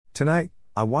Tonight,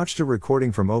 I watched a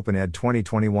recording from OpenEd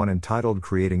 2021 entitled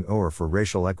Creating OER for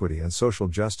Racial Equity and Social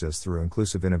Justice Through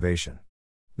Inclusive Innovation.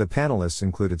 The panelists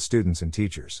included students and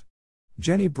teachers.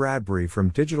 Jenny Bradbury from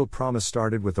Digital Promise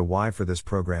started with the why for this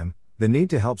program, the need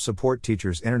to help support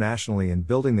teachers internationally in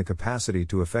building the capacity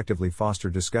to effectively foster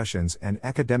discussions and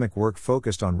academic work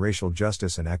focused on racial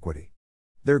justice and equity.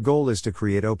 Their goal is to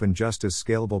create open justice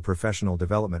scalable professional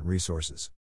development resources.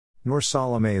 Noor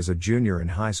Salome is a junior in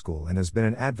high school and has been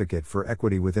an advocate for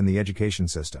equity within the education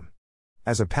system.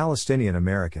 As a Palestinian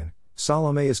American,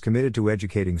 Salome is committed to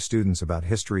educating students about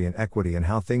history and equity and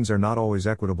how things are not always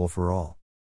equitable for all.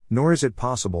 Nor is it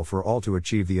possible for all to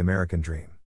achieve the American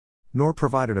dream. Noor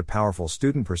provided a powerful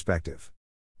student perspective.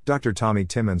 Dr. Tommy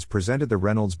Timmons presented the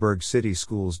Reynoldsburg City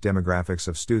Schools demographics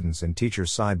of students and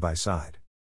teachers side by side.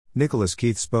 Nicholas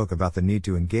Keith spoke about the need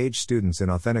to engage students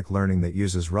in authentic learning that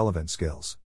uses relevant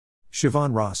skills.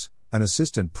 Siobhan Ross, an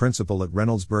assistant principal at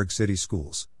Reynoldsburg City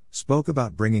Schools, spoke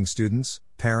about bringing students,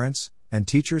 parents, and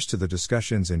teachers to the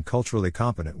discussions in culturally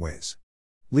competent ways.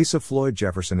 Lisa Floyd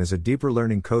Jefferson is a deeper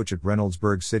learning coach at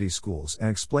Reynoldsburg City Schools and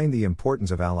explained the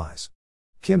importance of allies.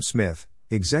 Kim Smith,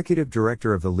 executive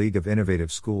director of the League of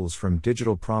Innovative Schools from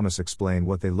Digital Promise, explained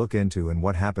what they look into and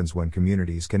what happens when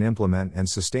communities can implement and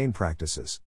sustain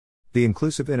practices. The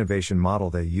inclusive innovation model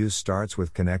they use starts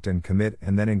with connect and commit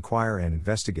and then inquire and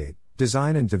investigate,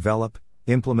 design and develop,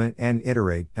 implement and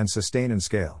iterate, and sustain and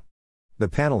scale. The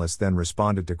panelists then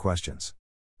responded to questions.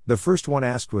 The first one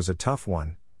asked was a tough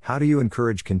one: how do you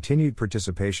encourage continued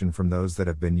participation from those that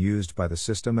have been used by the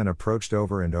system and approached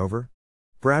over and over?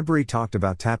 Bradbury talked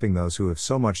about tapping those who have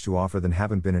so much to offer than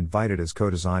haven't been invited as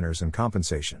co-designers and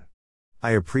compensation.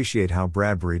 I appreciate how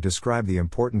Bradbury described the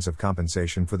importance of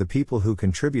compensation for the people who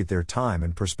contribute their time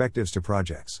and perspectives to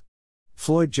projects.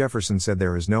 Floyd Jefferson said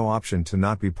there is no option to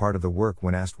not be part of the work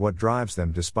when asked what drives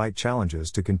them despite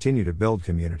challenges to continue to build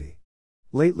community.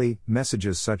 Lately,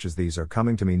 messages such as these are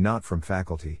coming to me not from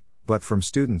faculty, but from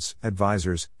students,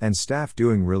 advisors, and staff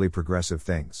doing really progressive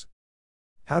things.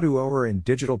 How do OER and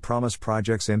Digital Promise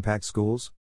projects impact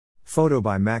schools? Photo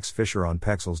by Max Fisher on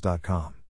Pexels.com.